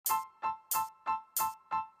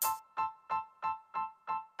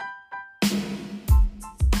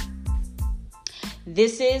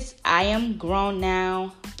This is I Am Grown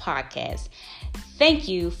Now podcast. Thank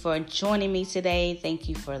you for joining me today. Thank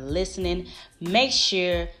you for listening. Make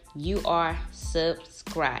sure you are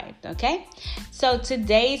subscribed, okay? So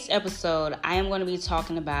today's episode, I am going to be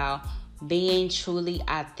talking about being truly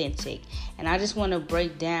authentic. And I just want to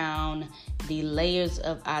break down the layers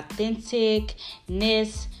of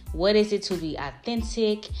authenticness. What is it to be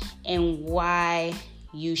authentic and why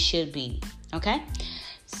you should be, okay?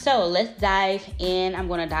 So let's dive in. I'm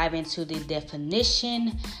going to dive into the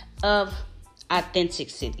definition of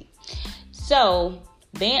authenticity. So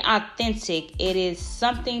being authentic, it is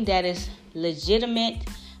something that is legitimate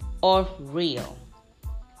or real.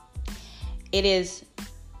 It is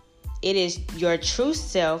your true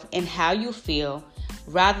self and how you feel,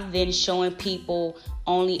 rather than showing people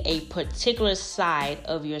only a particular side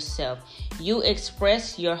of yourself. You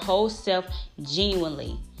express your whole self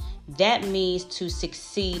genuinely. That means to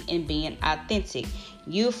succeed in being authentic,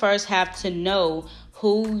 you first have to know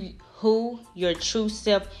who your true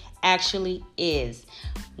self actually is.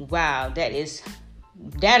 Wow, that is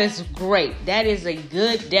great. That is a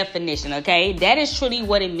good definition, okay? That is truly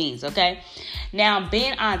what it means, okay? Now,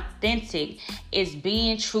 being authentic is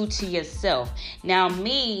being true to yourself. Now,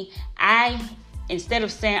 instead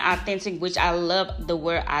of saying authentic, which I love the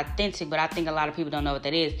word authentic, but I think a lot of people don't know what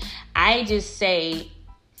that is, I just say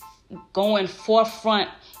going forefront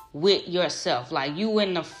with yourself, like you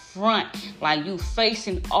in the front, like you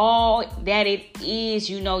facing all that it is.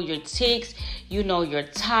 You know your ticks, you know your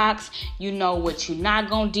talks, you know what you're not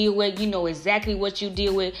gonna deal with, you know exactly what you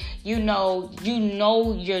deal with, you know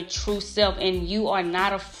your true self, and you are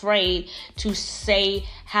not afraid to say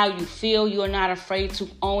how you feel. You are not afraid to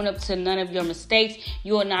own up to none of your mistakes.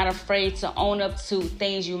 You are not afraid to own up to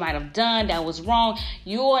things you might have done that was wrong.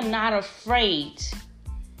 You are not afraid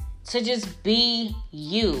to just be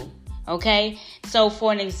you, okay? So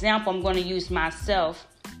for an example, I'm going to use myself.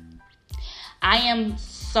 I am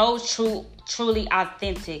so truly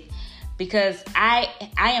authentic because I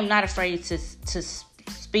am not afraid to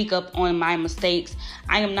speak up on my mistakes.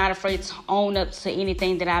 I am not afraid to own up to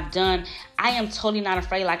anything that I've done. I am totally not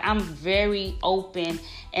afraid. Like, I'm very open,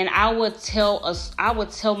 and I would tell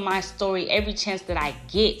my story every chance that I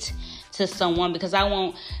get to someone, because I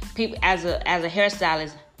want people, as a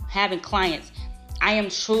hairstylist, having clients, I am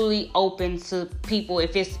truly open to people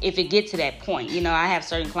if it gets to that point. You know, I have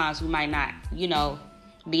certain clients who might not,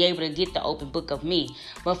 be able to get the open book of me.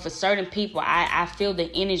 But for certain people, I feel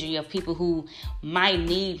the energy of people who might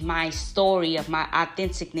need my story of my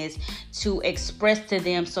authenticness to express to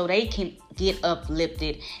them, so they can get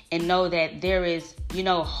uplifted and know that there is,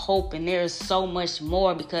 hope, and there is so much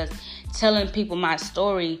more. Because telling people my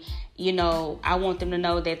story, I want them to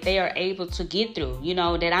know that they are able to get through,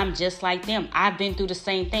 that I'm just like them. I've been through the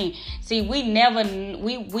same thing. See, we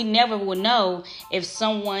never will know if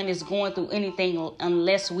someone is going through anything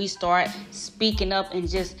unless we start speaking up and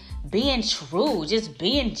just being true, just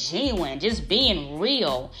being genuine, just being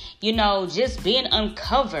real, just being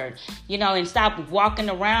uncovered, and stop walking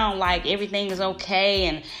around like everything is okay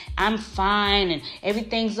and I'm fine and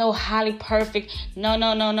everything's so highly perfect.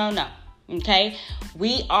 No. Okay,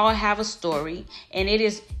 we all have a story, and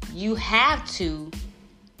you have to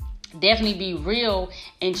definitely be real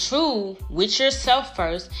and true with yourself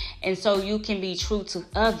first, and so you can be true to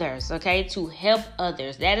others, okay, to help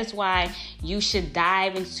others. That is why you should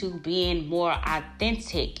dive into being more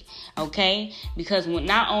authentic, okay, because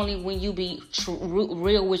not only when you be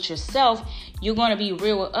real with yourself, you're going to be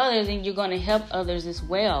real with others, and you're going to help others as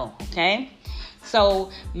well, okay? So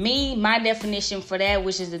my definition for that,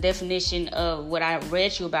 which is the definition of what I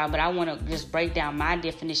read you about, but I want to just break down my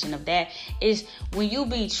definition of that, is when you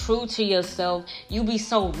be true to yourself, you be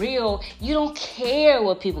so real, you don't care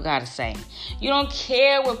what people got to say. You don't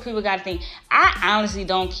care what people got to think. I honestly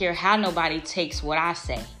don't care how nobody takes what I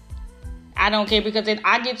say. I don't care, because if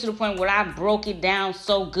I get to the point where I broke it down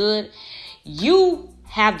so good, you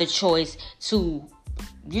have the choice to,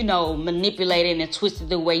 manipulate it and twist it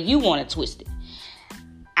the way you want to twist it.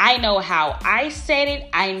 I know how I said it.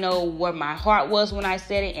 I know where my heart was when I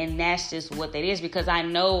said it, and that's just what that is, because I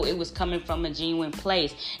know it was coming from a genuine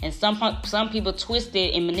place. And some people twist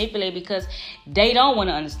it and manipulate because they don't want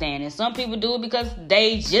to understand, and some people do it because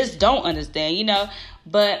they just don't understand,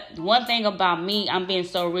 But one thing about me, I'm being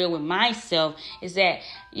so real with myself, is that,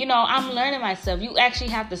 I'm learning myself. You actually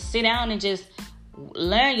have to sit down and just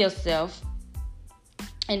learn yourself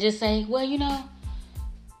and just say, well,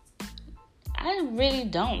 I really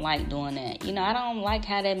don't like doing that. I don't like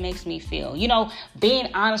how that makes me feel.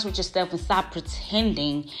 Being honest with yourself and stop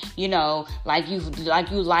pretending, like you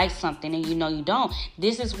like something and you don't.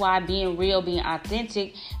 This is why being real, being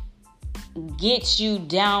authentic gets you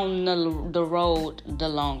down the road the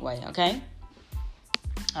long way, okay?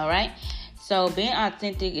 All right? So being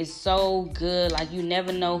authentic is so good. Like, you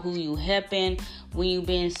never know who you helping when you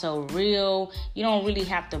being so real. You don't really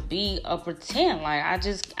have to be a pretend. Like,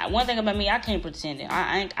 one thing about me, I can't pretend it.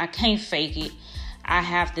 I can't fake it. I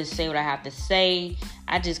have to say what I have to say.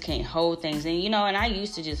 I just can't hold things in, and I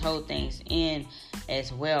used to just hold things in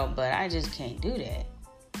as well, but I just can't do that.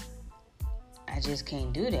 I just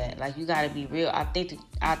can't do that. Like, you got to be real,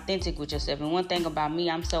 authentic with yourself. And one thing about me,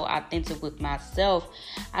 I'm so authentic with myself.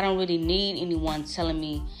 I don't really need anyone telling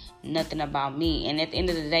me nothing about me. And at the end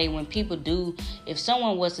of the day, when people do, if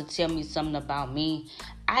someone was to tell me something about me,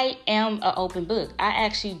 I am an open book. I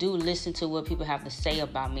actually do listen to what people have to say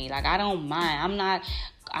about me. Like, I don't mind.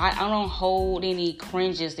 I don't hold any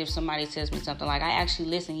cringes if somebody tells me something. Like, I actually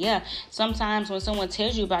listen. Yeah, sometimes when someone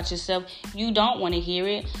tells you about yourself, you don't want to hear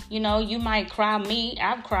it. You might cry.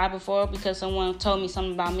 I've cried before because someone told me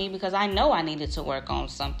something about me because I know I needed to work on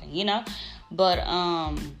something, But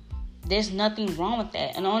there's nothing wrong with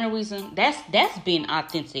that. And the only reason that's being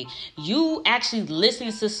authentic. You actually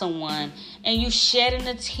listening to someone and you shedding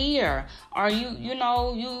a tear, or you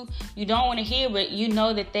don't want to hear, but you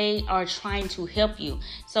know that they are trying to help you.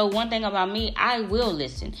 So one thing about me, I will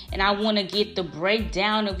listen, and I want to get the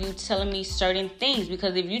breakdown of you telling me certain things,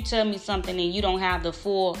 because if you tell me something and you don't have the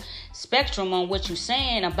full spectrum on what you're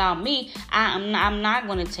saying about me, I'm not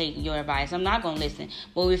going to take your advice. I'm not going to listen.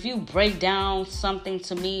 But if you break down something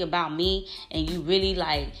to me about me and you really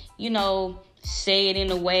say it in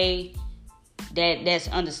a way that's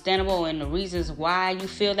understandable and the reasons why you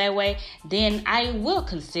feel that way, then I will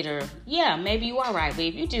consider, maybe you are right. But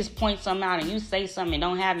if you just point something out and you say something and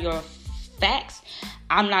don't have your facts,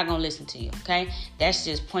 I'm not going to listen to you, okay? That's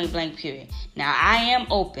just point blank, period. Now, I am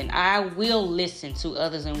open. I will listen to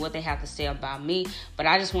others and what they have to say about me, but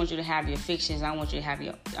I just want you to have your fictions. I want you to have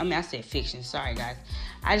I said fictions. Sorry, guys.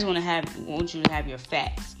 I just want you to have your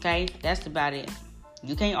facts, okay? That's about it.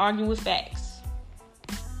 You can't argue with facts.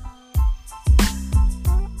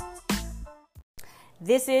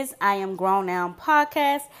 This is I Am Grown Now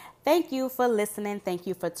podcast. Thank you for listening. Thank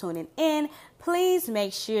you for tuning in. Please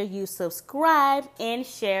make sure you subscribe and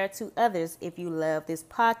share to others if you love this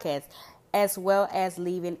podcast, as well as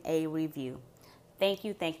leaving a review. Thank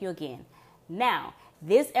you. Thank you again. Now,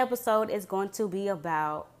 this episode is going to be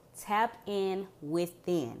about tap in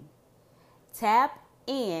within. Tap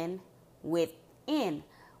in within.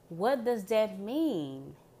 What does that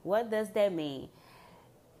mean? What does that mean?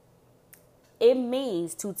 It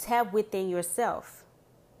means to tap within yourself,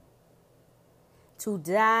 to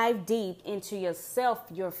dive deep into yourself,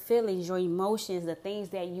 your feelings, your emotions, the things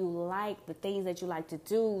that you like, the things that you like to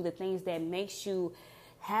do, the things that makes you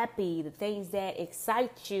happy, the things that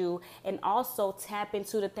excite you, and also tap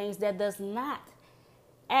into the things that does not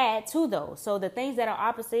add to those. So the things that are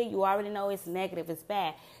opposite, you already know it's negative, it's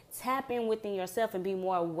bad. Tap in within yourself and be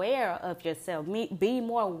more aware of yourself. Be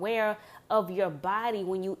more aware of your body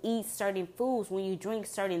when you eat certain foods, when you drink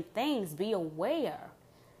certain things. Be aware.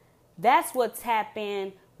 That's what tap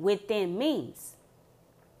in within means.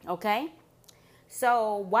 Okay?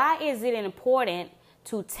 So why is it important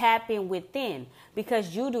to tap in within?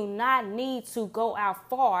 Because you do not need to go out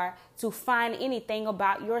far to find anything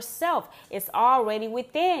about yourself. It's already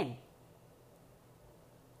within.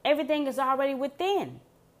 Everything is already within.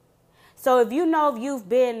 So if you've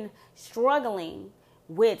been struggling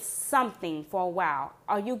with something for a while,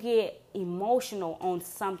 or you get emotional on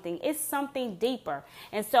something, it's something deeper.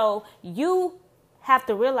 And so you have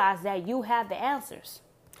to realize that you have the answers.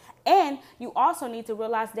 And you also need to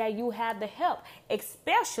realize that you have the help,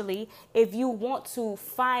 especially if you want to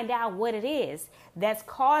find out what it is that's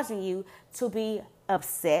causing you to be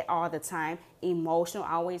upset all the time, emotional,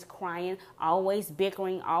 always crying, always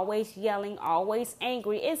bickering, always yelling, always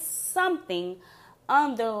angry. It's something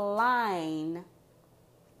underlying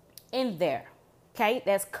in there, okay,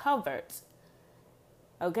 that's covered,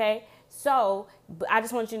 okay? So I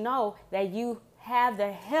just want you to know that you have the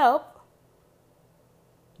help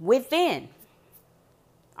within.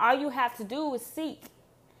 All you have to do is seek,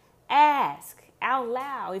 ask out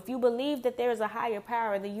loud. If you believe that there is a higher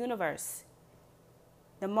power in the universe,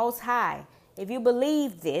 the Most High, if you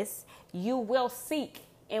believe this, you will seek.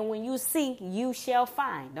 And when you seek, you shall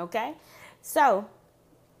find, okay? So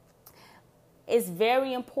It's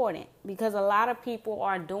very important because a lot of people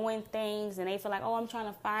are doing things and they feel like, oh, I'm trying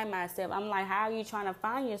to find myself. I'm like, how are you trying to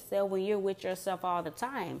find yourself when you're with yourself all the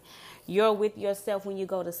time? You're with yourself when you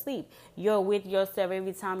go to sleep. You're with yourself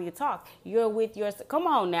every time you talk. You're with yourself. Come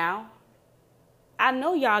on now. I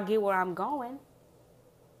know y'all get where I'm going.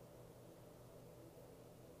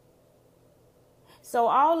 So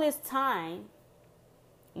all this time,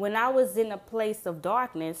 when I was in a place of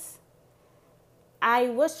darkness, I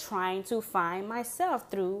was trying to find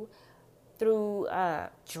myself through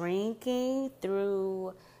drinking,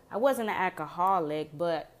 I wasn't an alcoholic,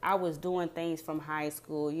 but I was doing things from high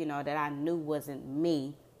school, that I knew wasn't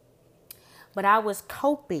me. But I was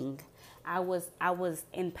coping. I was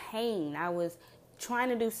in pain. I was trying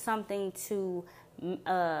to do something to you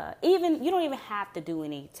don't even have to do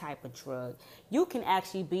any type of drug. You can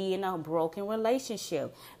actually be in a broken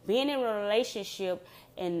relationship. Being in a relationship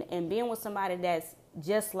and being with somebody that's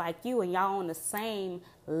just like you and y'all on the same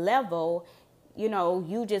level,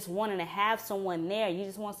 you just wanting to have someone there. You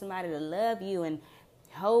just want somebody to love you and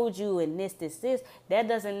hold you and this. That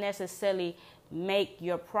doesn't necessarily make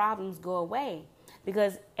your problems go away.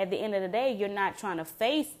 Because at the end of the day, you're not trying to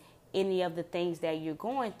face any of the things that you're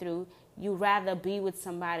going through. You rather be with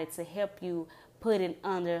somebody to help you put it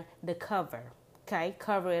under the cover. Okay?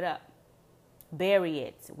 Cover it up. Bury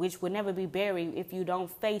it, which would never be buried if you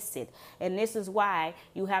don't face it. And this is why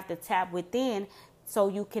you have to tap within so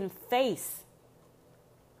you can face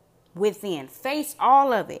within. Face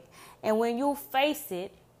all of it. And when you face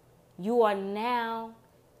it, you are now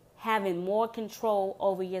having more control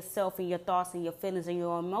over yourself and your thoughts and your feelings and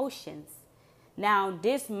your emotions. Now,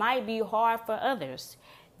 this might be hard for others.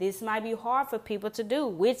 This might be hard for people to do,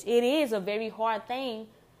 which it is a very hard thing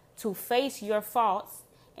to face your faults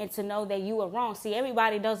and to know that you are wrong. See,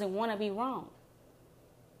 everybody doesn't want to be wrong.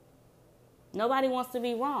 Nobody wants to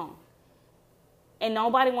be wrong. And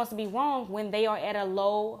nobody wants to be wrong when they are at a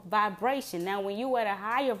low vibration. Now, when you're at a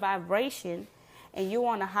higher vibration and you're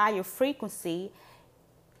on a higher frequency,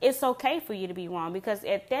 it's okay for you to be wrong, because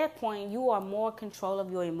at that point you are more control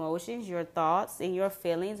of your emotions, your thoughts, and your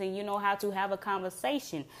feelings, and you know how to have a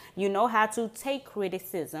conversation. You know how to take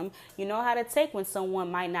criticism. You know how to take when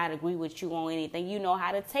someone might not agree with you on anything. You know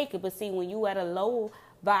how to take it. But see, when you at a low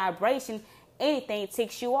vibration, anything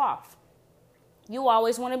ticks you off. You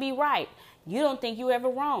always want to be right. You don't think you're ever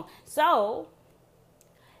wrong. So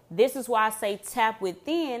this is why I say tap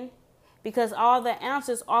within, because all the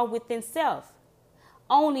answers are within self.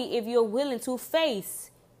 Only if you're willing to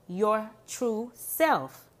face your true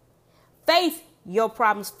self. Face your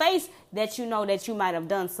problems. Face that you know that you might have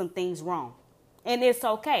done some things wrong. And it's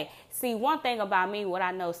okay. See, one thing about me, what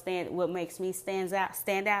I know what makes me stand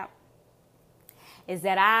out, is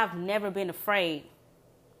that I've never been afraid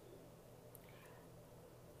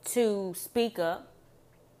to speak up.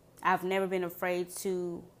 I've never been afraid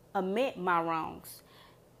to admit my wrongs.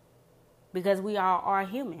 Because we all are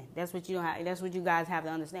human. That's what you guys have to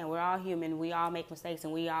understand. We're all human. We all make mistakes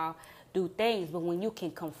and we all do things. But when you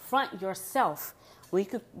can confront yourself,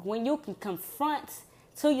 when you can confront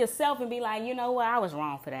to yourself and be like, you know what, I was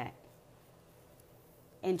wrong for that.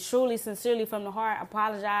 And truly, sincerely from the heart,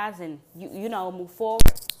 apologize and you move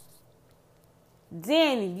forward.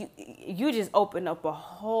 Then you just open up a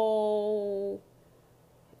whole,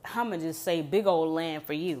 I'm gonna just say, big old land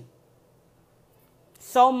for you.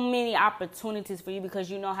 So many opportunities for you because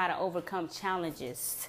you know how to overcome challenges.